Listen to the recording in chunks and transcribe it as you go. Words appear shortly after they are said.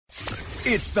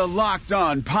It's the Locked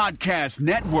On Podcast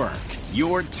Network,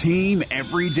 your team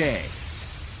every day.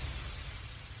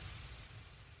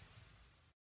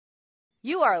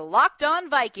 You are Locked On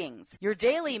Vikings, your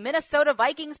daily Minnesota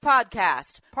Vikings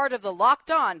podcast, part of the Locked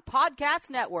On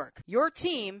Podcast Network, your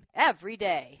team every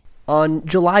day. On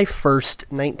July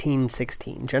 1st,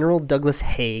 1916, General Douglas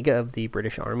Haig of the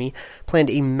British Army planned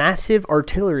a massive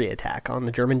artillery attack on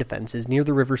the German defenses near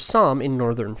the River Somme in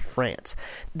northern France.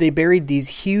 They buried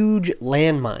these huge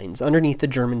landmines underneath the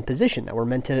German position that were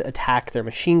meant to attack their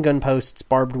machine gun posts,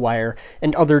 barbed wire,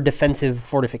 and other defensive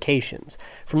fortifications.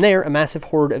 From there, a massive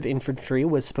horde of infantry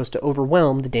was supposed to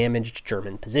overwhelm the damaged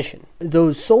German position.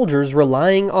 Those soldiers,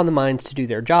 relying on the mines to do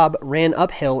their job, ran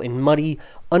uphill in muddy,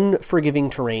 unforgiving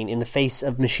terrain in the face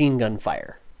of machine gun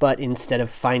fire. But instead of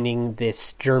finding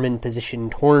this German position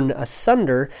torn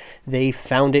asunder, they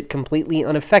found it completely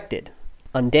unaffected,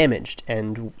 undamaged,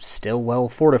 and still well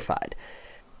fortified.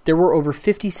 There were over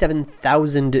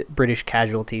 57,000 British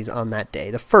casualties on that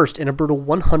day, the first in a brutal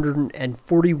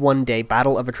 141-day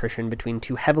battle of attrition between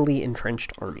two heavily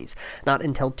entrenched armies. Not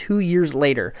until 2 years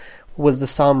later was the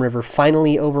Somme River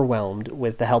finally overwhelmed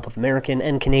with the help of American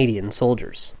and Canadian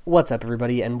soldiers. What's up,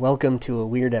 everybody, and welcome to a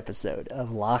weird episode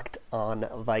of Locked On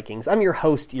Vikings. I'm your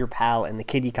host, your pal, and the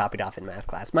kid you copied off in math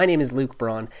class. My name is Luke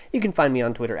Braun. You can find me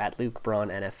on Twitter at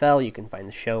LukeBraunNFL. You can find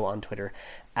the show on Twitter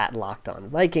at Locked On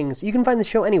Vikings. You can find the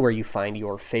show anywhere you find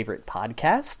your favorite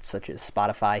podcasts, such as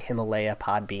Spotify, Himalaya,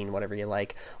 Podbean, whatever you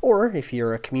like. Or if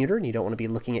you're a commuter and you don't want to be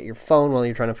looking at your phone while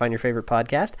you're trying to find your favorite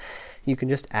podcast, you can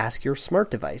just ask your smart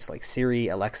device like Siri,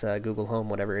 Alexa, Google Home,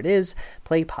 whatever it is,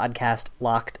 play podcast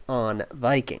Locked On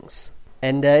Vikings.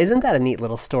 And isn't that a neat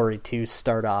little story to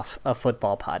start off a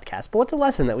football podcast? But what's a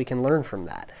lesson that we can learn from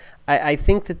that? I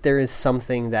think that there is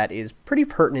something that is pretty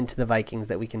pertinent to the Vikings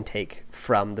that we can take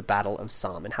from the Battle of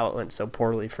Somme and how it went so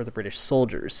poorly for the British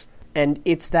soldiers. And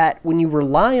it's that when you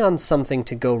rely on something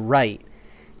to go right,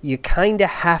 you kind of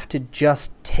have to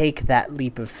just take that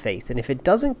leap of faith. And if it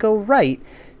doesn't go right,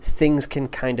 things can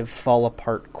kind of fall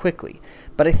apart quickly.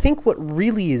 But I think what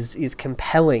really is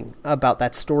compelling about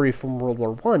that story from World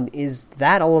War I is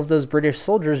that all of those British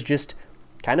soldiers just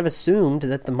kind of assumed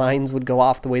that the mines would go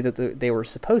off the way that they were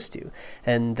supposed to,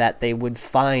 and that they would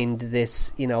find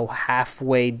this,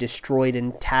 halfway destroyed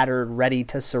and tattered, ready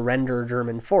to surrender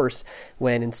German force,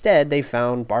 when instead they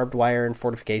found barbed wire and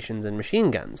fortifications and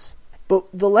machine guns. But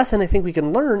the lesson I think we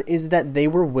can learn is that they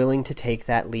were willing to take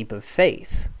that leap of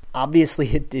faith. Obviously,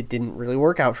 it didn't really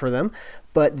work out for them,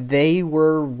 but they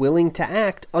were willing to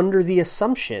act under the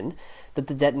assumption that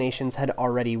the detonations had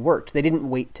already worked. They didn't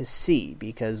wait to see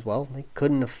because, well, they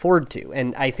couldn't afford to.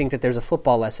 And I think that there's a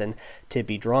football lesson to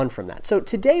be drawn from that. So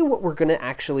today what we're going to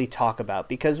actually talk about,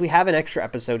 because we have an extra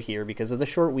episode here because of the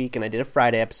short week, and I did a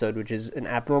Friday episode, which is an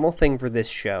abnormal thing for this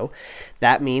show.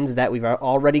 That means that we've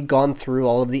already gone through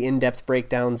all of the in-depth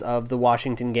breakdowns of the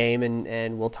Washington game,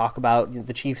 and we'll talk about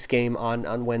the Chiefs game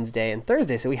on Wednesday and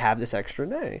Thursday, so we have this extra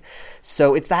day.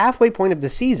 So it's the halfway point of the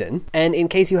season, and in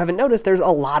case you haven't noticed, there's a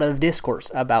lot of discourse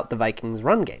about the Vikings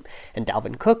run game, and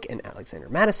Dalvin Cook and Alexander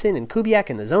Mattison and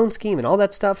Kubiak and the zone scheme and all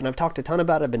that stuff, and I've talked a ton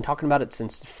about it. I've been talking about it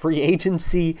since free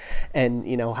agency, and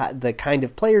the kind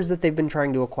of players that they've been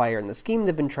trying to acquire and the scheme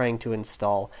they've been trying to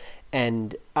install.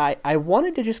 And I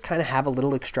wanted to just kind of have a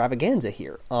little extravaganza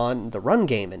here on the run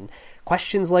game and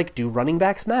questions like, do running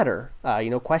backs matter?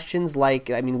 Questions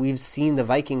like, we've seen the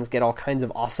Vikings get all kinds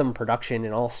of awesome production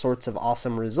and all sorts of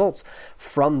awesome results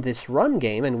from this run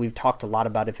game, and we've talked a lot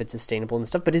about if it's sustainable and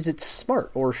stuff, but is it smart?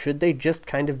 Or should they just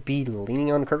kind of be leaning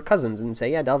on Kirk Cousins and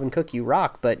say, yeah, Dalvin Cook, you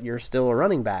rock, but you're still a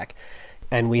running back?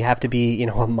 And we have to be,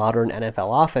 a modern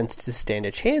NFL offense to stand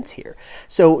a chance here.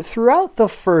 So throughout the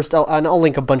first, I'll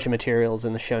link a bunch of materials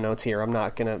in the show notes here. I'm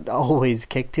not going to always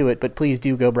kick to it, but please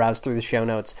do go browse through the show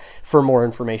notes for more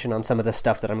information on some of the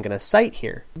stuff that I'm going to cite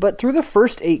here. But through the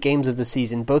first 8 games of the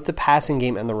season, both the passing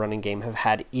game and the running game have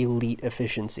had elite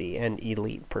efficiency and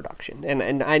elite production.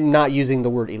 And I'm not using the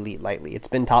word elite lightly. It's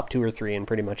been top 2 or 3 in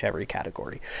pretty much every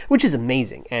category, which is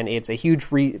amazing. And it's a huge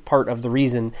part of the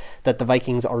reason that the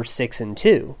Vikings are 6-2.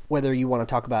 Whether you want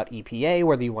to talk about EPA,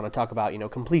 whether you want to talk about,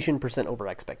 completion percent over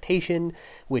expectation,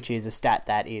 which is a stat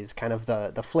that is kind of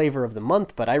the flavor of the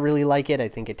month, but I really like it. I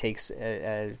think it takes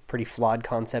a pretty flawed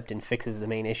concept and fixes the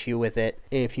main issue with it.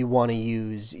 If you want to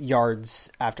use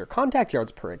yards after contact,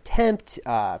 yards per attempt,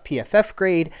 PFF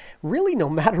grade, really no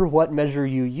matter what measure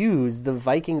you use, the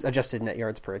Vikings adjusted net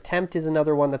yards per attempt is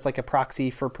another one that's like a proxy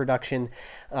for production,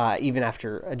 even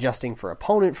after adjusting for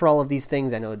opponent for all of these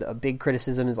things. I know a big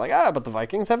criticism is like, but the the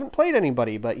Vikings haven't played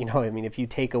anybody. But, if you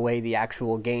take away the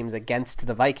actual games against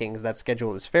the Vikings, that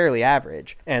schedule is fairly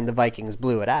average, and the Vikings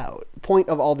blew it out. Point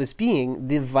of all this being,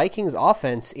 the Vikings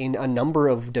offense in a number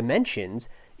of dimensions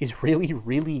is really,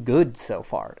 really good so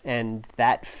far, and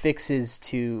that fixes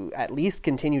to at least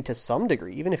continue to some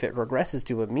degree. Even if it regresses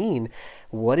to a mean,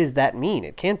 what does that mean?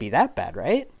 It can't be that bad,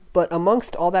 right? But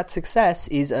amongst all that success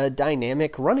is a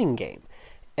dynamic running game.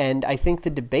 And I think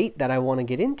the debate that I want to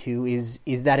get into is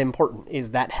that important? Is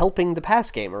that helping the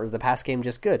pass game, or is the pass game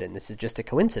just good, and this is just a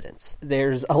coincidence?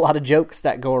 There's a lot of jokes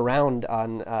that go around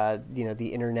on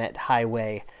the internet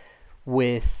highway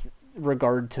with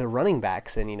regard to running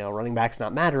backs and, running backs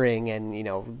not mattering, and,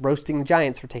 roasting the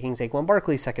Giants for taking Saquon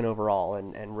Barkley second overall,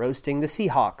 and roasting the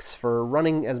Seahawks for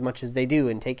running as much as they do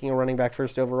and taking a running back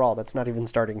first overall that's not even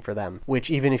starting for them, which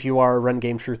even if you are a run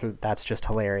game truther, that's just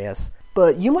hilarious.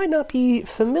 But you might not be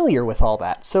familiar with all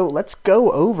that, so let's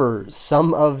go over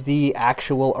some of the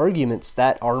actual arguments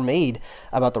that are made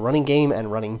about the running game and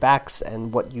running backs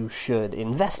and what you should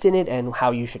invest in it and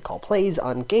how you should call plays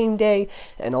on game day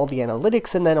and all the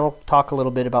analytics, and then I'll talk a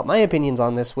little bit about my opinions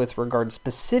on this with regard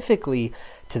specifically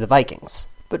to the Vikings.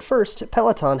 But first,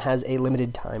 Peloton has a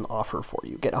limited time offer for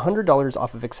you. Get $100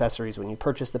 off of accessories when you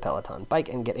purchase the Peloton bike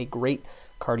and get a great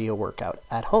cardio workout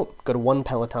at home. Go to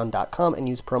onepeloton.com and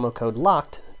use promo code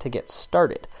LOCKED to get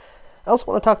started. I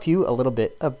also want to talk to you a little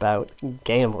bit about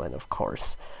gambling, of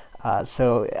course.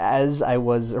 So as I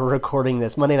was recording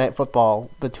this, Monday Night Football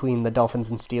between the Dolphins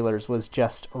and Steelers was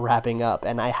just wrapping up,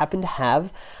 and I happened to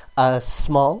have a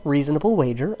small, reasonable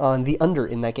wager on the under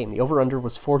in that game. The over-under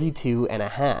was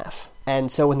 42.5.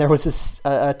 And so when there was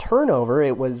a turnover,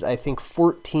 it was, I think,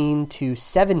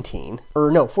 14-17, or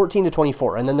no,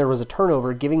 14-24. And then there was a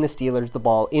turnover giving the Steelers the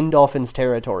ball in Dolphins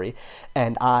territory.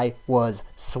 And I was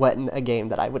sweating a game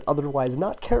that I would otherwise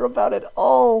not care about at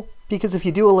all. Because if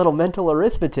you do a little mental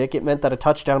arithmetic, it meant that a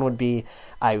touchdown would be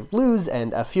I lose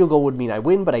and a field goal would mean I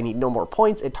win, but I need no more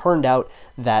points. It turned out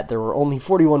that there were only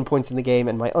 41 points in the game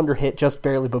and my under hit just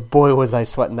barely, but boy was I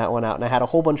sweating that one out. And I had a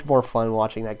whole bunch more fun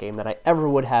watching that game than I ever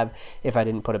would have if I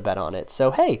didn't put a bet on it.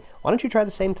 So hey, why don't you try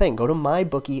the same thing? Go to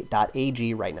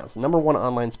mybookie.ag right now. It's the #1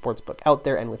 online sportsbook out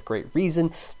there, and with great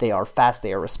reason. They are fast,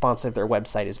 they are responsive, their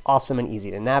website is awesome and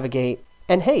easy to navigate.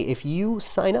 And hey, if you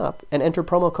sign up and enter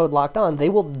promo code Locked On, they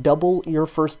will double your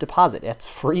first deposit. It's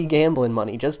free gambling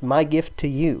money, just my gift to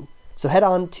you. So head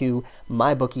on to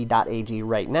mybookie.ag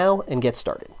right now and get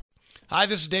started. Hi,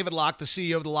 this is David Locke, the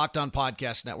CEO of the Locked On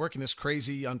Podcast Network. In this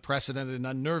crazy, unprecedented, and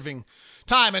unnerving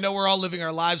time, I know we're all living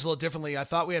our lives a little differently. I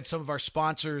thought we had some of our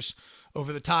sponsors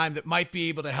over the time that might be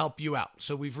able to help you out.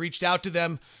 So we've reached out to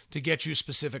them to get you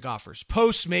specific offers.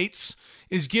 Postmates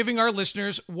is giving our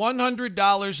listeners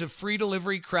 $100 of free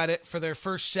delivery credit for their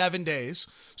first 7 days.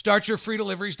 Start your free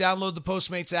deliveries, download the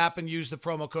Postmates app, and use the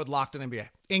promo code LOCKEDONNBA.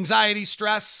 Anxiety,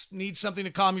 stress, need something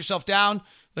to calm yourself down?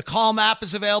 The Calm app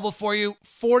is available for you.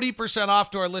 40%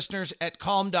 off to our listeners at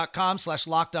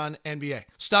calm.com/LockedOnNBA.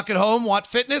 Stuck at home, want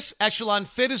fitness? Echelon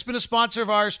Fit has been a sponsor of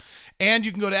ours, and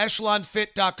you can go to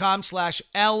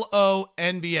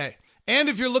echelonfit.com/LONBA. And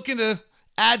if you're looking to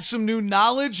add some new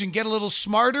knowledge and get a little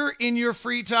smarter in your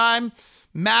free time,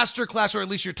 Masterclass, or at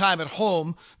least your time at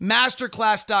home,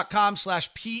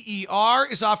 masterclass.com/PER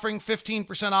is offering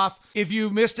 15% off. If you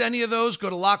missed any of those, go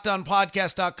to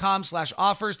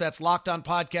lockedonpodcast.com/offers. That's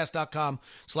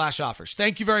lockedonpodcast.com/offers.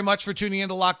 Thank you very much for tuning in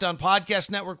to Locked On Podcast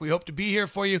Network. We hope to be here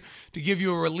for you to give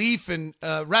you a relief and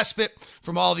respite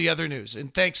from all the other news.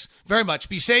 And thanks very much.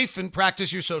 Be safe and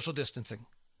practice your social distancing.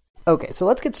 Okay, so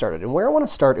let's get started. And where I want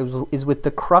to start is with the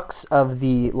crux of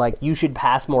the, you should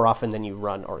pass more often than you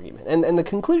run argument. And the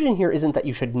conclusion here isn't that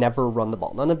you should never run the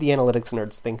ball. None of the analytics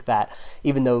nerds think that,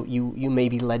 even though you may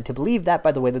be led to believe that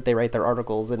by the way that they write their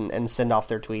articles and send off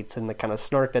their tweets and the kind of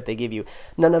snark that they give you.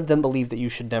 None of them believe that you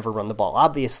should never run the ball,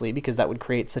 obviously, because that would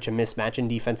create such a mismatch and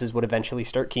defenses would eventually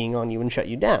start keying on you and shut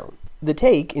you down. The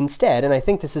take, instead, and I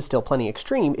think this is still plenty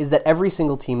extreme, is that every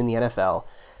single team in the NFL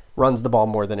runs the ball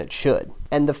more than it should.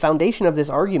 And the foundation of this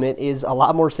argument is a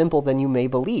lot more simple than you may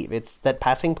believe. It's that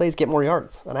passing plays get more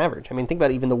yards on average. I mean, think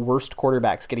about even the worst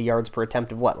quarterbacks get a yards per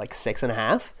attempt of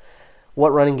 6.5?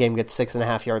 What running game gets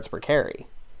 6.5 yards per carry?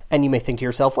 And you may think to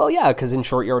yourself, well, yeah, because in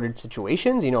short yardage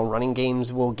situations, running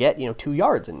games will get, 2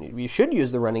 yards. And you should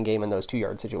use the running game in those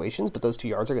 2-yard situations, but those 2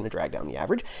 yards are going to drag down the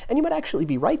average. And you might actually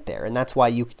be right there. And that's why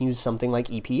you can use something like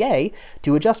EPA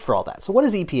to adjust for all that. So what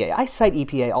is EPA? I cite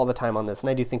EPA all the time on this, and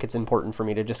I do think it's important for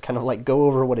me to just kind of go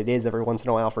over what it is every once in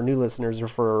a while for new listeners or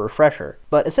for a refresher.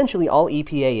 But essentially all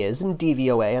EPA is, and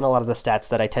DVOA, and a lot of the stats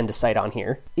that I tend to cite on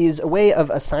here, is a way of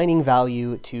assigning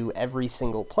value to every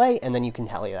single play, and then you can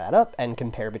tally that up and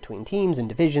compare between between teams and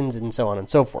divisions and so on and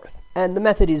so forth. And the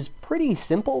method is pretty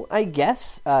simple, I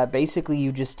guess. Basically,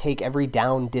 you just take every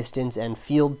down, distance, and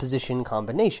field position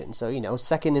combination. So,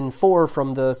 2nd and 4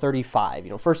 from the 35,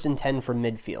 1st and 10 from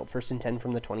midfield, 1st and 10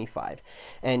 from the 25.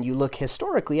 And you look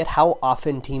historically at how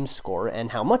often teams score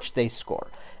and how much they score.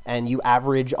 And you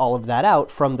average all of that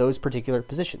out from those particular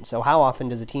positions. So how often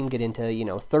does a team get into,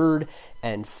 3rd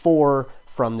and 4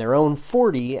 from their own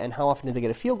 40, and how often do they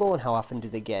get a field goal, and how often do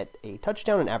they get a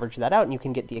touchdown, and average that out, and you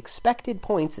can get the expected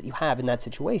points that you have in that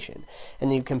situation.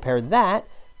 And then you compare that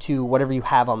to whatever you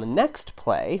have on the next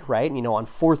play, right? On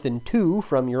 4th and 2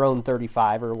 from your own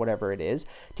 35 or whatever it is,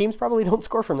 teams probably don't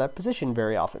score from that position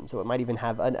very often. So it might even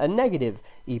have a negative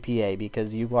EPA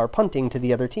because you are punting to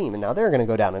the other team, and now they're going to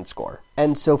go down and score.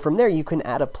 And so from there, you can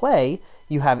add a play.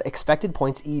 You have expected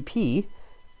points EP,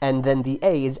 and then the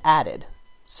A is added.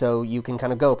 So you can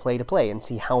kind of go play to play and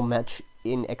see how much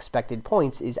in expected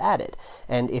points is added.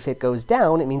 And if it goes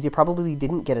down, it means you probably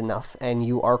didn't get enough and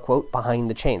you are, quote, behind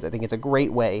the chains. I think it's a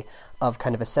great way of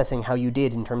kind of assessing how you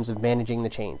did in terms of managing the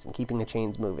chains and keeping the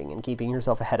chains moving and keeping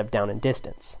yourself ahead of down and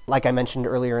distance. Like I mentioned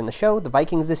earlier in the show, the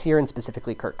Vikings this year, and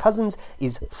specifically Kirk Cousins,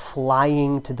 is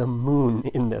flying to the moon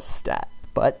in this stat.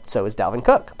 But so is Dalvin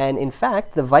Cook. And in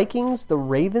fact, the Vikings, the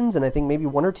Ravens, and I think maybe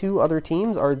one or two other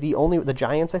teams are the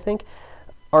Giants, I think,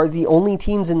 are the only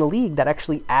teams in the league that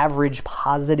actually average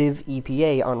positive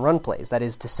EPA on run plays. That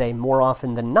is to say, more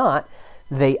often than not,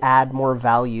 they add more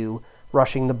value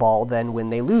rushing the ball than when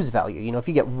they lose value. If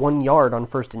you get 1 yard on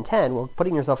 1st and 10, well,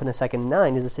 putting yourself in a 2nd and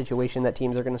 9 is a situation that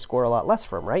teams are going to score a lot less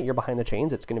from, right? You're behind the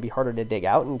chains. It's going to be harder to dig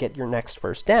out and get your next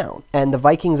first down. And the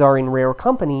Vikings are in rare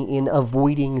company in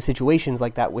avoiding situations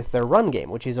like that with their run game,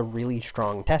 which is a really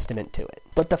strong testament to it.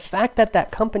 But the fact that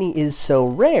that company is so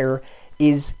rare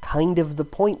is kind of the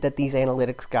point that these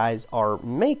analytics guys are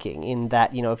making, in that,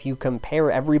 if you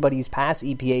compare everybody's pass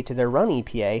EPA to their run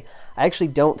EPA, I actually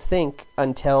don't think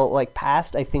until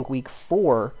past, I think week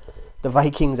 4, the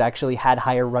Vikings actually had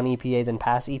higher run EPA than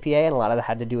pass EPA, and a lot of that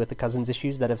had to do with the Cousins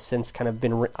issues that have since kind of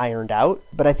been ironed out.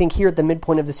 But I think here at the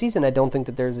midpoint of the season, I don't think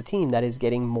that there's a team that is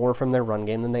getting more from their run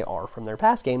game than they are from their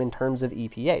pass game in terms of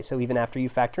EPA. So even after you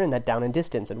factor in that down and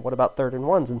distance, and what about 3rd and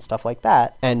 1s and stuff like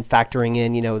that, and factoring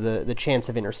in, the chance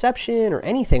of interception or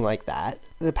anything like that,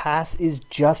 the pass is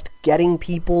just getting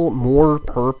people more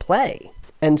per play.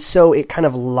 And so it kind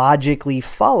of logically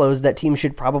follows that teams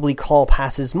should probably call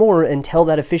passes more until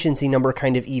that efficiency number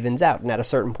kind of evens out. And at a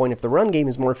certain point, if the run game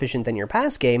is more efficient than your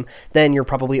pass game, then you're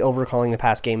probably overcalling the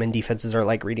pass game and defenses are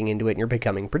reading into it and you're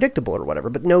becoming predictable or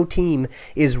whatever. But no team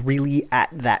is really at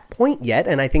that point yet.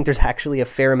 And I think there's actually a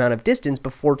fair amount of distance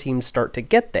before teams start to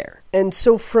get there. And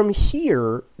so from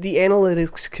here, the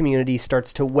analytics community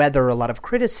starts to weather a lot of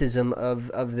criticism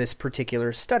of this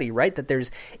particular study, right? That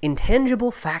there's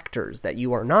intangible factors that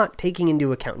you are not taking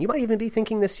into account. You might even be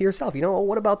thinking this to yourself,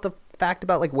 what about the fact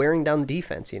about wearing down the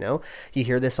defense? You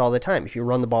hear this all the time. If you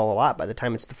run the ball a lot, by the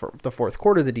time it's the fourth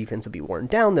quarter, the defense will be worn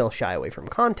down. They'll shy away from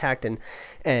contact, and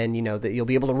that you'll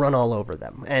be able to run all over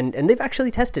them. And they've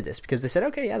actually tested this because they said,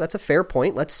 okay, yeah, that's a fair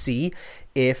point. Let's see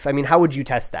how would you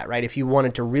test that, right? If you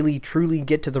wanted to really truly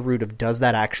get to the root of does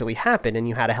that actually happen, and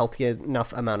you had a healthy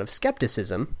enough amount of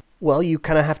skepticism, well, you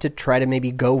kind of have to try to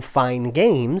maybe go find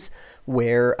games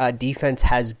where defense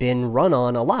has been run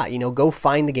on a lot. Go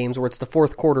find the games where it's the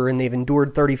fourth quarter and they've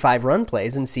endured 35 run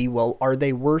plays and see, well, are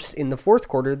they worse in the fourth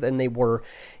quarter than they were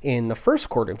in the first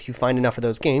quarter? If you find enough of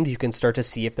those games, you can start to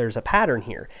see if there's a pattern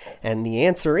here. And the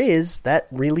answer is that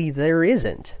really there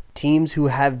isn't. Teams who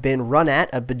have been run at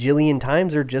a bajillion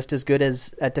times are just as good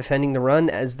at defending the run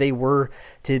as they were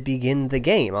to begin the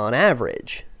game on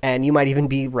average. And you might even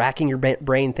be racking your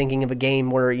brain thinking of a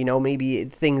game where, maybe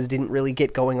things didn't really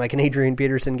get going, like an Adrian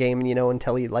Peterson game,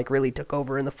 until he really took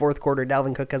over in the fourth quarter.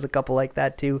 Dalvin Cook has a couple like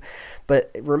that too.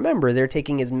 But remember, they're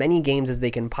taking as many games as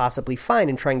they can possibly find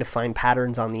and trying to find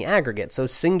patterns on the aggregate. So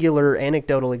singular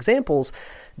anecdotal examples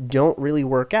don't really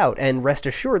work out. And rest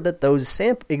assured that those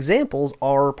examples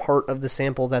are part of the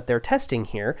sample that they're testing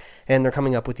here, and they're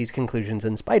coming up with these conclusions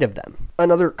in spite of them.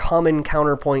 Another common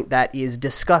counterpoint that is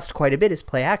discussed quite a bit is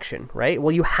play action, right?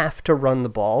 Well, you have to run the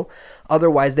ball,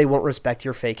 otherwise they won't respect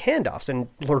your fake handoffs, and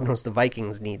Lord knows the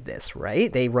Vikings need this,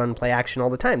 right? They run play action all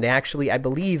the time. They actually, I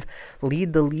believe,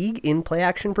 lead the league in play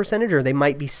action percentage, or they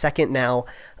might be second now,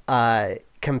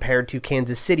 compared to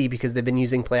Kansas City, because they've been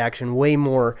using play action way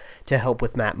more to help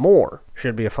with Matt Moore.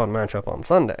 Should be a fun matchup on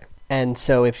Sunday. And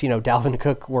so if, Dalvin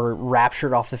Cook were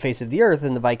raptured off the face of the earth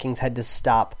and the Vikings had to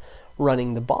stop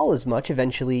running the ball as much,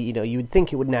 eventually, you would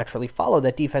think it would naturally follow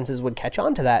that defenses would catch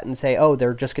on to that and say, oh,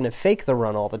 they're just going to fake the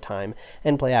run all the time,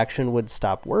 and play action would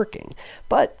stop working.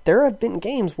 But there have been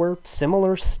games where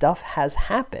similar stuff has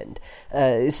happened,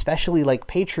 especially like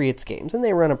Patriots games, and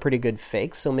they run a pretty good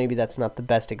fake, so maybe that's not the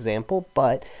best example,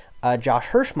 but Josh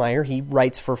Hirschmeyer, he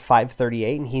writes for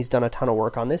 538, and he's done a ton of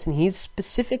work on this, and he's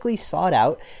specifically sought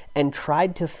out and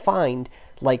tried to find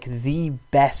like the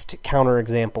best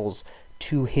counterexamples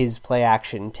to his play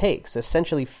action takes.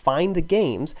 Essentially find the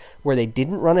games where they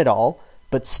didn't run at all,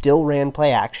 but still ran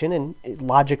play action, and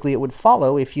logically it would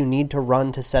follow if you need to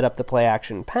run to set up the play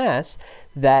action pass,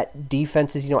 that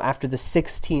defenses, after the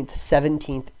 16th,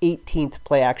 17th, 18th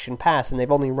play action pass, and they've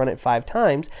only run it 5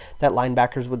 times, that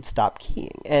linebackers would stop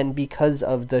keying. And because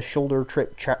of the shoulder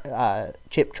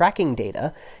chip tracking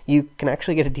data, you can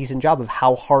actually get a decent job of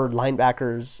how hard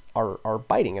linebackers are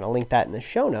biting, and I'll link that in the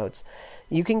show notes.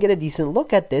 You can get a decent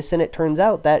look at this, and it turns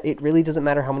out that it really doesn't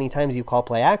matter how many times you call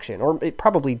play action, or it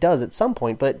probably does at some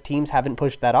point, but teams haven't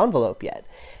pushed that envelope yet.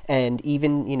 And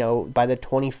even, by the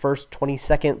 21st,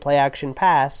 22nd play action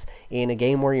pass in a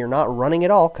game where you're not running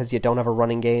at all because you don't have a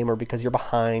running game, or because you're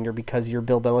behind, or because you're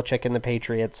Bill Belichick and the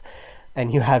Patriots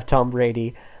and you have Tom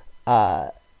Brady,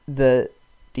 the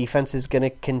defense is going to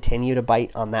continue to bite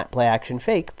on that play action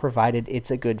fake, provided it's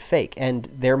a good fake. And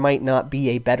there might not be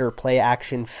a better play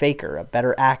action faker, a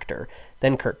better actor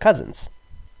than Kirk Cousins.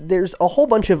 There's a whole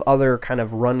bunch of other kind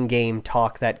of run game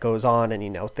talk that goes on,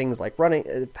 and things like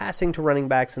passing to running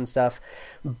backs and stuff.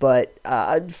 But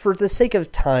for the sake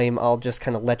of time, I'll just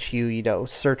kind of let you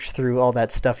search through all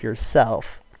that stuff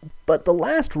yourself. But the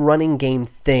last running game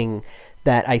thing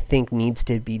that I think needs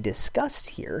to be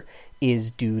discussed here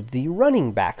is, do the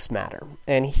running backs matter?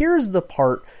 And here's the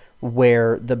part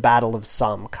where the Battle of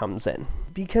Somme comes in.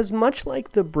 Because much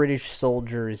like the British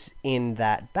soldiers in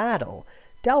that battle,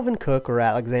 Dalvin Cook or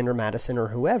Alexander Mattison or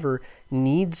whoever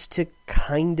needs to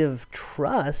kind of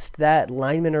trust that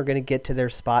linemen are going to get to their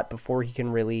spot before he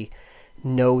can really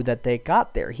know that they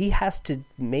got there. He has to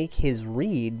make his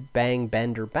read bang,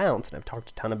 bend, or bounce. And I've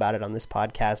talked a ton about it on this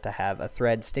podcast. I have a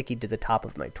thread sticky to the top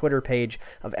of my Twitter page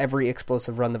of every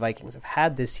explosive run the Vikings have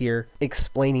had this year,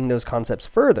 explaining those concepts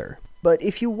further. But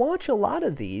if you watch a lot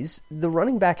of these, the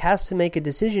running back has to make a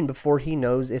decision before he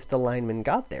knows if the lineman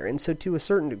got there. And so to a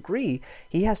certain degree,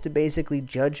 he has to basically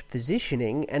judge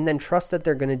positioning and then trust that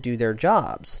they're going to do their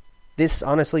jobs. This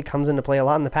honestly comes into play a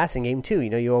lot in the passing game too.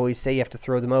 You always say you have to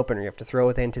throw them open, or you have to throw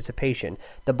with anticipation.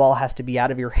 The ball has to be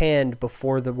out of your hand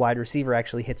before the wide receiver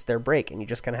actually hits their break, and you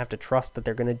just kind of have to trust that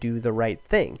they're going to do the right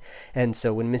thing. And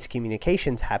so when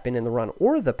miscommunications happen in the run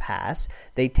or the pass,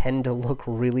 they tend to look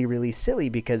really, really silly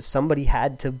because somebody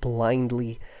had to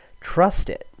blindly trust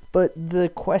it. But the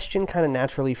question kind of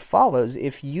naturally follows,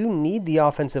 if you need the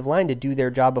offensive line to do their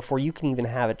job before you can even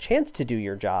have a chance to do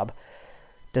your job,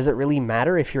 does it really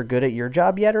matter if you're good at your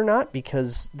job yet or not?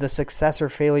 Because the success or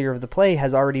failure of the play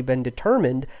has already been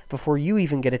determined before you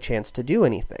even get a chance to do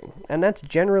anything. And that's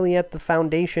generally at the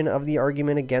foundation of the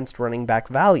argument against running back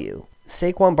value.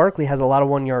 Saquon Barkley has a lot of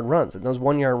 1-yard runs, and those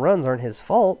 1-yard runs aren't his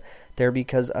fault. They're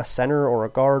because a center or a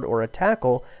guard or a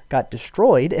tackle got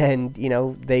destroyed, and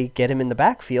they get him in the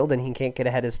backfield and he can't get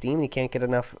ahead of steam. He can't get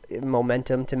enough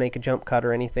momentum to make a jump cut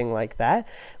or anything like that.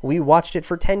 We watched it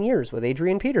for 10 years with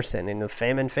Adrian Peterson in the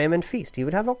famine feast. He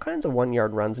would have all kinds of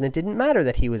 1-yard runs, and it didn't matter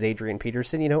that he was Adrian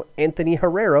Peterson. Anthony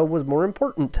Herrera was more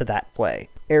important to that play.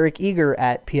 Eric Eager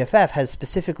at PFF has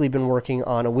specifically been working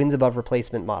on a wins above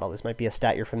replacement model. This might be a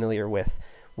stat you're familiar with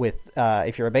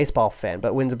if you're a baseball fan,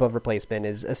 but wins above replacement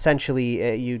is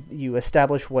essentially you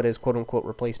establish what is quote-unquote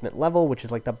replacement level, which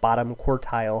is like the bottom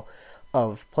quartile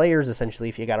of players. Essentially,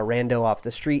 if you got a rando off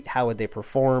the street, how would they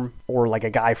perform? Or like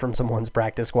a guy from someone's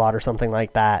practice squad or something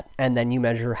like that. And then you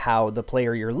measure how the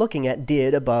player you're looking at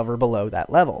did above or below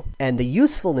that level. And the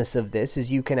usefulness of this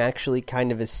is you can actually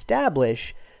kind of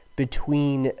establish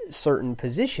between certain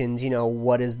positions,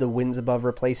 what is the wins above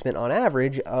replacement on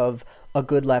average of a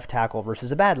good left tackle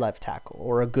versus a bad left tackle,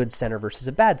 or a good center versus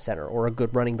a bad center, or a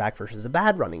good running back versus a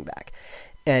bad running back.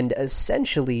 And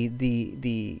essentially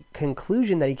the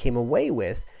conclusion that he came away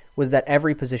with was that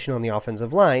every position on the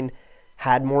offensive line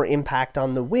had more impact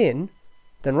on the win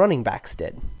than running backs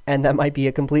did. And that might be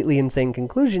a completely insane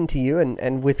conclusion to you,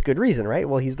 and with good reason, right?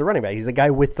 Well, he's the running back. He's the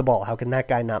guy with the ball. How can that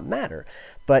guy not matter?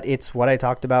 But it's what I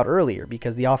talked about earlier,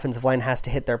 because the offensive line has to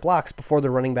hit their blocks before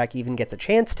the running back even gets a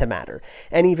chance to matter.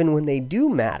 And even when they do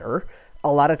matter,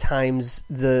 a lot of times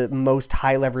the most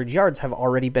high leverage yards have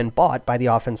already been bought by the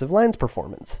offensive line's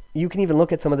performance. You can even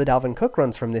look at some of the Dalvin Cook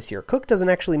runs from this year. Cook doesn't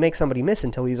actually make somebody miss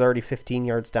until he's already 15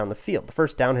 yards down the field. The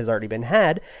first down has already been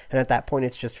had, and at that point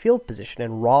it's just field position,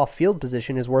 and raw field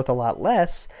position is worth a lot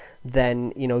less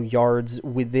than, yards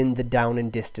within the down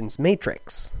and distance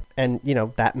matrix. And,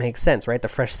 that makes sense, right? The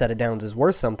fresh set of downs is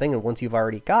worth something, and once you've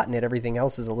already gotten it, everything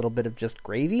else is a little bit of just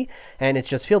gravy, and it's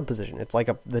just field position. It's like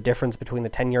the difference between a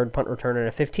 10-yard punt return and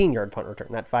a 15-yard punt return.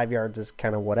 That 5 yards is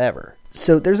kind of whatever.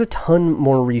 So there's a ton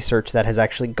more research that has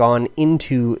actually gone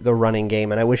into the running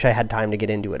game, and I wish I had time to get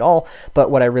into it all, but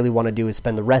what I really want to do is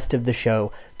spend the rest of the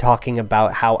show talking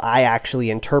about how I actually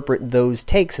interpret those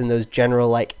takes and those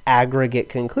general, aggregate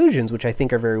conclusions, which I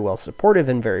think are very well supportive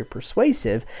and very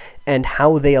persuasive, and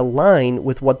how they align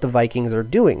with what the Vikings are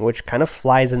doing, which kind of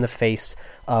flies in the face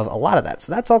of a lot of that.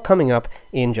 So that's all coming up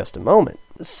in just a moment.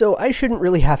 So I shouldn't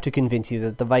really have to convince you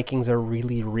that the Vikings are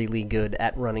really, really good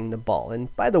at running the ball.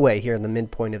 And by the way, here in the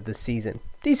midpoint of the season,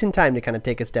 decent time to kind of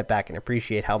take a step back and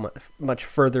appreciate how much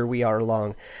further we are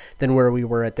along than where we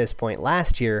were at this point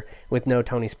last year with no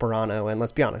Tony Sperano and,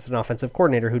 let's be honest, an offensive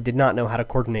coordinator who did not know how to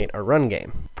coordinate a run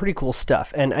game. Pretty cool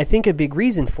stuff. And I think a big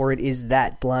reason for it is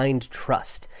that blind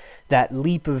trust, that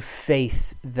leap of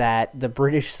faith that the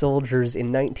British soldiers in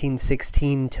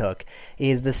 1916 took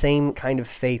is the same kind of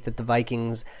faith that the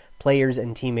Vikings players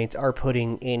and teammates are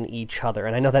putting in each other.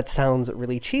 And I know that sounds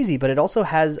really cheesy, but it also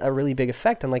has a really big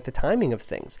effect on the timing of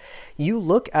things. You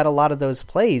look at a lot of those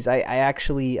plays. I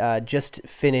actually just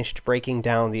finished breaking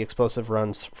down the explosive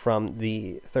runs from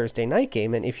the Thursday night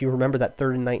game. And if you remember that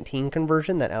 3rd and 19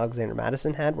 conversion that Alexander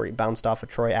Mattison had where he bounced off of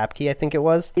Troy Apke, I think it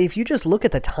was. If you just look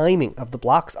at the timing of the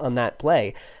blocks on that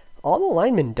play, all the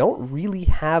linemen don't really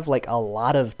have a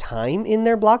lot of time in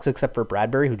their blocks except for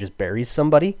Bradbury, who just buries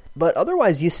somebody. But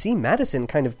otherwise, you see Madison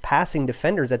kind of passing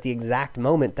defenders at the exact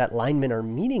moment that linemen are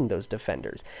meeting those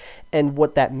defenders. And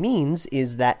what that means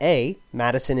is that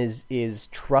Madison is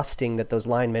trusting that those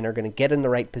linemen are going to get in the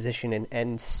right position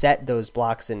and set those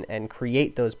blocks and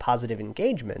create those positive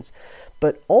engagements.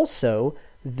 But also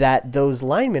that those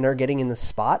linemen are getting in the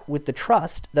spot with the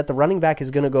trust that the running back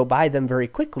is going to go by them very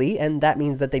quickly, and that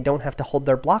means that they don't have to hold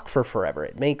their block for forever.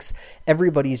 It makes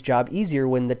everybody's job easier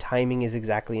when the timing is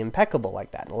exactly impeccable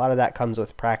like that. And a lot of that comes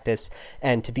with practice,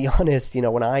 and to be honest,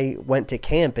 when I went to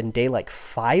camp in day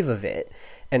 5 of it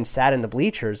and sat in the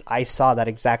bleachers, I saw that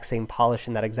exact same polish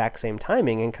and that exact same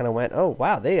timing and kind of went, oh,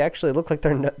 wow, they actually look like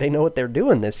they know what they're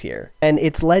doing this year. And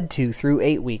it's led to, through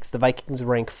 8 weeks, the Vikings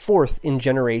rank 4th in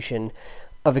generation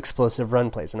of explosive run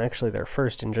plays, and actually they're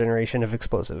first in generation of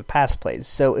explosive pass plays.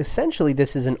 So essentially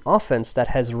this is an offense that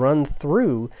has run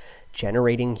through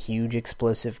generating huge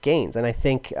explosive gains. And I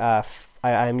think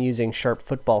I'm using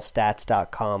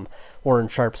sharpfootballstats.com, Warren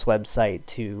Sharp's website,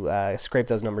 to scrape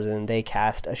those numbers, and they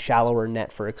cast a shallower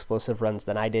net for explosive runs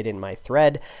than I did in my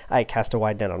thread. I cast a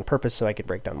wide net on purpose so I could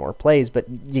break down more plays, but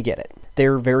you get it.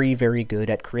 They're very, very good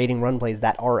at creating run plays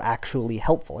that are actually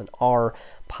helpful and are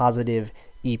positive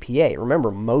EPA. Remember,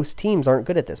 most teams aren't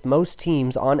good at this. Most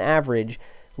teams, on average,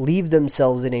 leave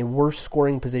themselves in a worse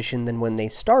scoring position than when they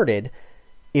started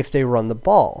if they run the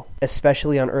ball,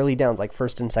 especially on early downs like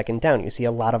first and second down. You see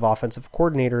a lot of offensive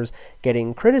coordinators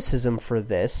getting criticism for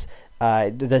this.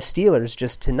 The Steelers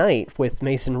just tonight with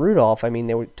Mason Rudolph,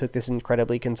 they took this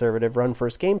incredibly conservative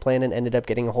run-first game plan and ended up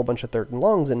getting a whole bunch of 3rd and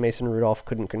longs, and Mason Rudolph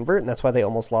couldn't convert, and that's why they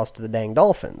almost lost to the dang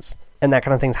Dolphins. And that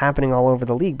kind of thing's happening all over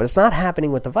the league, but it's not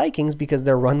happening with the Vikings because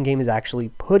their run game is actually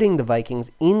putting the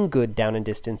Vikings in good down and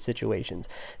distance situations.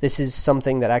 This is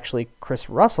something that actually Chris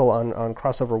Russell on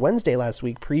Crossover Wednesday last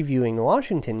week, previewing the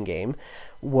Washington game,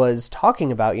 was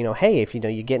talking about, hey, if you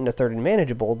get into 3rd and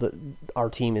manageable, our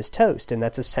team is toast. And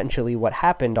that's essentially what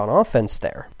happened on offense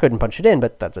there. Couldn't punch it in,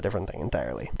 but that's a different thing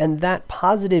entirely. And that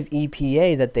positive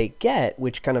EPA that they get,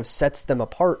 which kind of sets them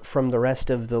apart from the rest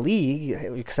of the league,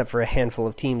 except for a handful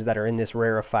of teams that are in this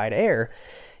rarefied air,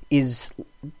 is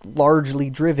largely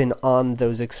driven on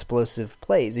those explosive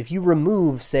plays. If you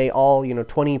remove, say, all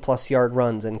 20-plus yard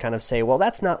runs and kind of say, well,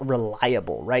 that's not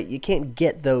reliable, right? You can't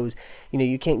get those,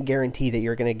 you can't guarantee that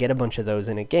you're going to get a bunch of those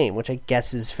in a game, which I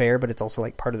guess is fair, but it's also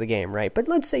part of the game, right? But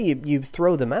let's say you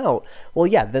throw them out, well,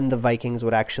 yeah, then the Vikings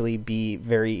would actually be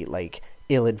very,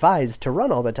 ill-advised to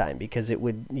run all the time because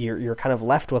you're kind of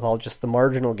left with all just the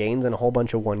marginal gains and a whole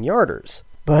bunch of 1-yarders.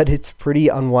 But it's pretty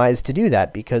unwise to do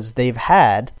that because they've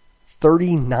had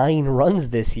 39 runs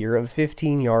this year of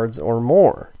 15 yards or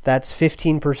more. That's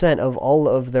 15% of all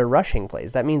of their rushing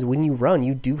plays. That means when you run,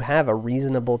 you do have a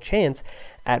reasonable chance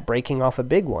at breaking off a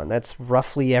big one. That's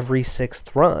roughly every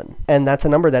sixth run. And that's a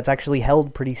number that's actually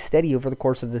held pretty steady over the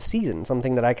course of the season,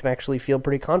 something that I can actually feel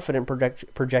pretty confident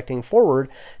projecting forward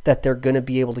that they're going to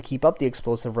be able to keep up the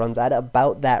explosive runs at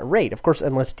about that rate. Of course,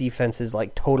 unless defenses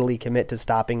like totally commit to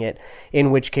stopping it,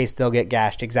 in which case they'll get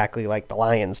gashed exactly like the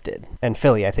Lions did. And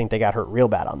Philly, I think they got hurt real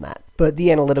bad on that. But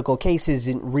the analytical case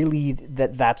isn't really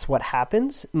that that's what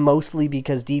happens, mostly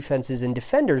because defenses and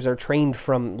defenders are trained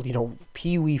from,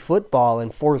 pee-wee football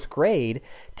in fourth grade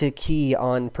to key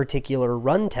on particular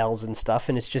run tells and stuff,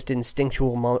 and it's just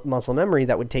instinctual muscle memory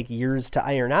that would take years to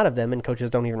iron out of them, and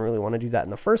coaches don't even really want to do that in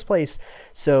the first place,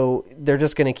 so they're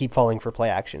just going to keep falling for play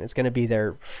action. It's going to be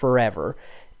there forever,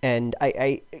 and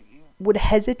I would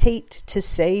hesitate to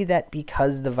say that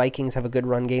because the Vikings have a good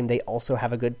run game, they also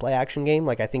have a good play action game.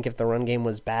 Like, I think if the run game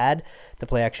was bad, the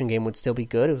play action game would still be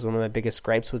good. It was one of my biggest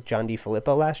gripes with John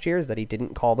DeFilippo last year, is that he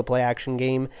didn't call the play action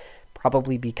game,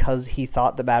 probably because he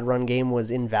thought the bad run game was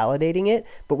invalidating it.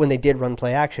 But when they did run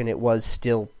play action, it was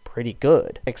still pretty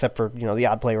good, except for, the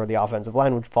odd play where the offensive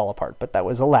line would fall apart. But that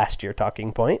was a last year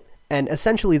talking point. And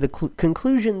essentially the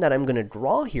conclusion that I'm going to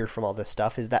draw here from all this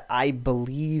stuff is that I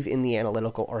believe in the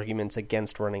analytical arguments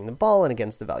against running the ball and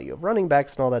against the value of running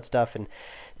backs and all that stuff, and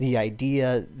the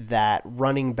idea that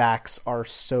running backs are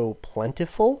so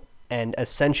plentiful, and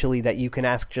essentially that you can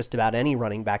ask just about any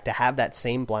running back to have that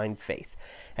same blind faith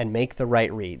and make the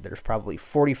right read. There's probably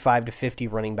 45 to 50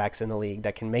 running backs in the league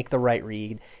that can make the right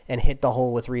read and hit the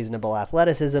hole with reasonable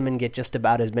athleticism and get just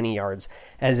about as many yards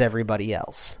as everybody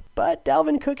else. But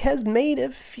Dalvin Cook has made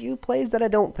a few plays that I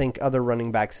don't think other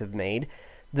running backs have made.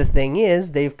 The thing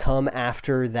is, they've come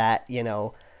after that,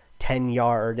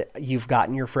 10-yard, you've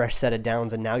gotten your fresh set of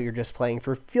downs, and now you're just playing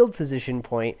for field position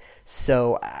point.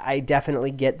 So I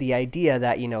definitely get the idea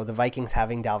that, the Vikings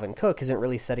having Dalvin Cook isn't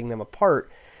really setting them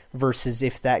apart, versus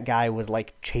if that guy was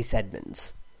like Chase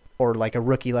Edmonds or like a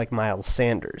rookie like Miles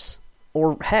Sanders.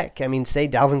 Or heck, say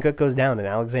Dalvin Cook goes down and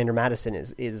Alexander Mattison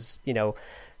is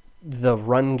the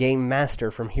run game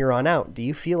master from here on out. Do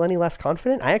you feel any less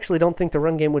confident? I actually don't think the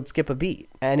run game would skip a beat.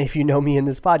 And if you know me in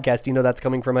this podcast, you know that's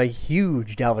coming from a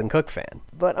huge Dalvin Cook fan.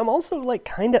 But I'm also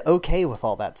kind of okay with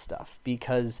all that stuff,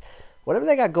 because whatever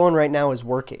they got going right now is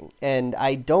working, and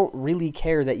I don't really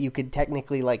care that you could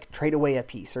technically trade away a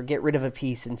piece or get rid of a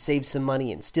piece and save some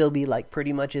money and still be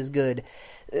pretty much as good.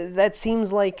 That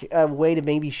seems like a way to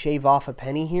maybe shave off a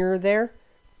penny here or there,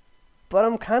 but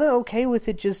I'm kind of okay with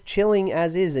it just chilling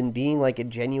as is and being a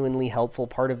genuinely helpful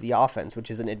part of the offense, which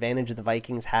is an advantage that the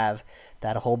Vikings have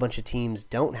that a whole bunch of teams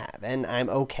don't have. And I'm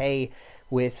okay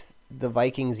with the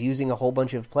Vikings using a whole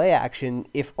bunch of play action,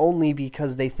 if only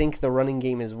because they think the running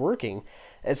game is working.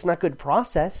 It's not good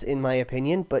process, in my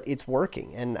opinion, but it's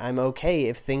working, and I'm okay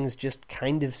if things just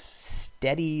kind of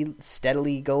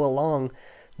steadily go along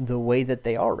the way that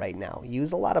they are right now.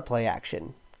 Use a lot of play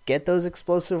action. Get those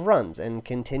explosive runs and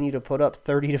continue to put up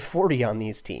 30 to 40 on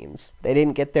these teams. They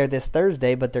didn't get there this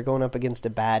Thursday, but they're going up against a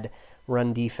bad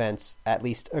run defense, at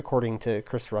least according to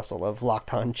Chris Russell of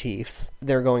Locked On Chiefs.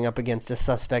 They're going up against a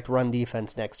suspect run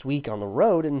defense next week on the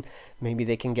road, and maybe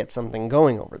they can get something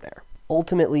going over there.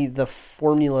 Ultimately, the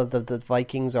formula that the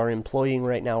Vikings are employing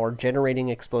right now are generating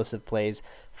explosive plays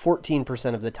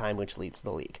 14% of the time, which leads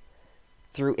the league.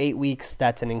 Through 8 weeks,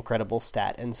 that's an incredible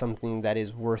stat and something that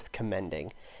is worth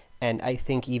commending. And I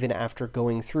think even after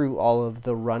going through all of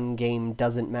the run game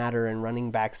doesn't matter and running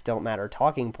backs don't matter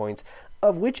talking points,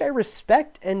 of which I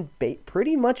respect and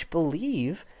pretty much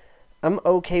believe, I'm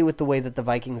okay with the way that the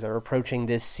Vikings are approaching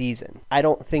this season. I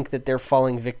don't think that they're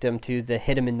falling victim to the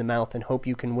hit him in the mouth and hope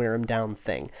you can wear him down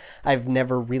thing. I've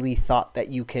never really thought that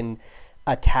you can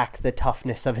attack the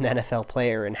toughness of an NFL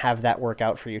player and have that work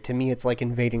out for you. To me, it's like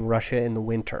invading Russia in the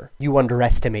winter. You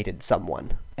underestimated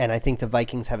someone. And I think the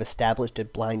Vikings have established a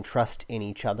blind trust in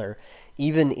each other,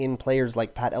 even in players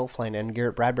like Pat Elflein and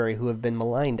Garrett Bradbury, who have been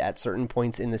maligned at certain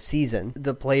points in the season.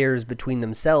 The players between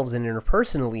themselves and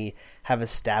interpersonally have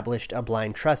established a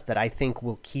blind trust that I think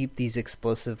will keep these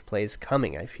explosive plays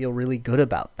coming. I feel really good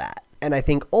about that. And I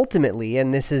think ultimately,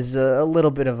 and this is a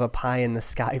little bit of a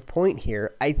pie-in-the-sky point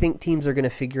here, I think teams are going to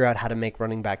figure out how to make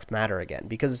running backs matter again.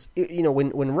 Because,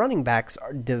 when running backs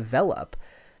develop,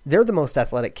 they're the most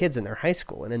athletic kids in their high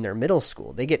school and in their middle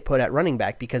school. They get put at running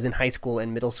back because in high school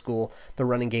and middle school, the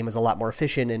running game is a lot more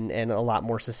efficient and a lot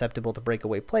more susceptible to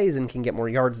breakaway plays and can get more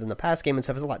yards than the pass game and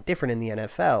stuff. Is a lot different in the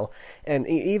NFL. And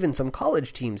even some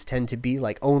college teams tend to be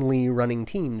like only running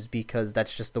teams because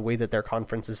that's just the way that their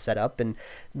conference is set up, and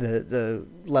the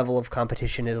level of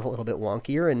competition is a little bit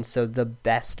wonkier. And so the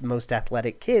best, most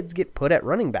athletic kids get put at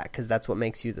running back because that's what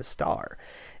makes you the star.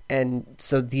 And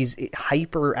so these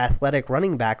hyper athletic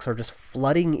running backs are just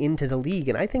flooding into the league.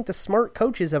 And I think the smart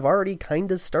coaches have already kind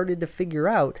of started to figure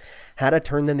out how to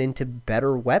turn them into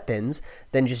better weapons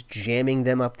than just jamming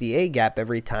them up the A gap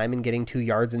every time and getting 2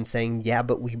 yards and saying, yeah,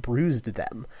 but we bruised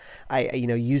them.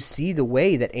 You see the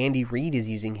way that Andy Reid is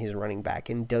using his running back,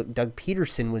 and Doug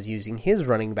Peterson was using his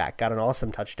running back, got an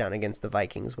awesome touchdown against the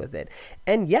Vikings with it.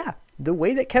 And yeah, the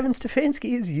way that Kevin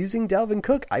Stefanski is using Dalvin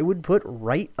Cook, I would put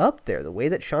right up there. The way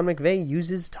that Sean McVay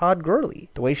uses Todd Gurley,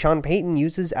 the way Sean Payton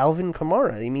uses Alvin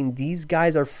Kamara. I mean, these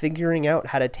guys are figuring out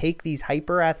how to take these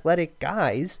hyper-athletic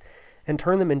guys and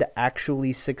turn them into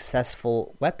actually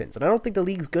successful weapons. And I don't think the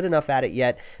league's good enough at it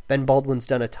yet. Ben Baldwin's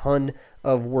done a ton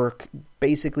of work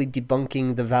basically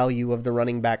debunking the value of the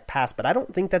running back pass, but I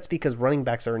don't think that's because running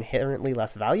backs are inherently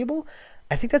less valuable.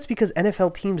 I think that's because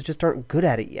NFL teams just aren't good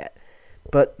at it yet.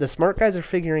 But the smart guys are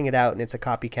figuring it out, and it's a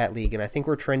copycat league, and I think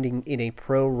we're trending in a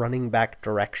pro running back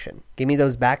direction. Give me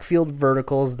those backfield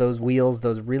verticals, those wheels,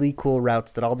 those really cool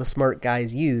routes that all the smart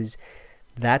guys use.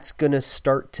 That's going to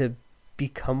start to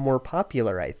become more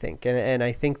popular, I think. And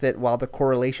I think that while the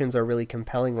correlations are really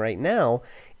compelling right now,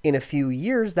 in a few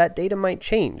years, that data might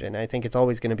change, and I think it's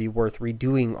always going to be worth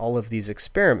redoing all of these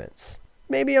experiments.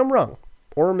 Maybe I'm wrong,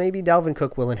 or maybe Dalvin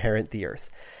Cook will inherit the earth.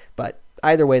 But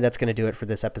either way, that's going to do it for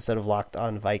this episode of Locked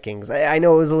On Vikings. I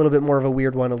know it was a little bit more of a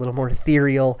weird one, a little more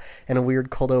ethereal, and a weird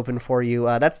cold open for you.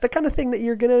 That's the kind of thing that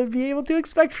you're going to be able to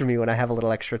expect from me when I have a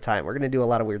little extra time. We're going to do a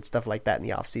lot of weird stuff like that in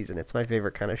the off season. It's my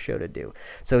favorite kind of show to do.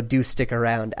 So do stick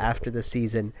around after the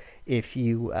season if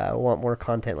you want more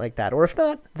content like that. Or if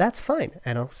not, that's fine,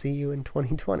 and I'll see you in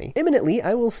 2020. Imminently,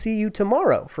 I will see you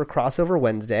tomorrow for Crossover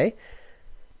Wednesday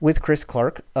with Chris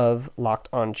Clark of Locked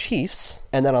On Chiefs,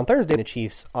 and then on Thursday, the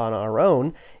Chiefs on our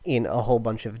own in a whole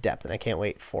bunch of depth, and I can't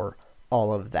wait for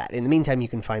all of that. In the meantime, you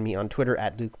can find me on Twitter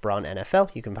at Luke Braun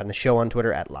NFL. You can find the show on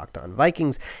Twitter at Locked On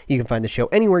Vikings. You can find the show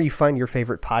anywhere you find your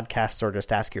favorite podcasts, or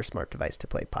just ask your smart device to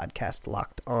play podcast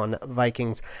Locked On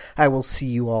Vikings. I will see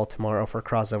you all tomorrow for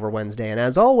Crossover Wednesday, and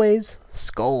as always,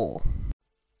 Skol.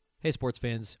 Hey, sports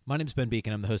fans. My name's Ben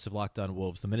Beacon. I'm the host of Locked On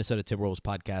Wolves, the Minnesota Timberwolves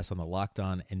podcast on the Locked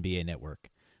On NBA Network.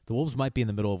 The Wolves might be in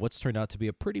the middle of what's turned out to be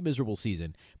a pretty miserable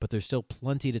season, but there's still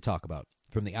plenty to talk about.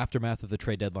 From the aftermath of the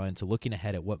trade deadline to looking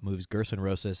ahead at what moves Gerson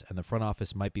Rosas and the front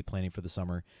office might be planning for the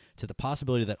summer, to the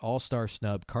possibility that all-star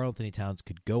snub Karl Anthony Towns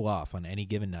could go off on any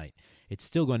given night, it's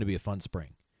still going to be a fun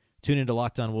spring. Tune into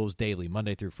Locked On Wolves daily,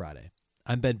 Monday through Friday.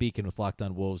 I'm Ben Beacon with Locked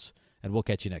On Wolves, and we'll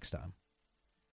catch you next time.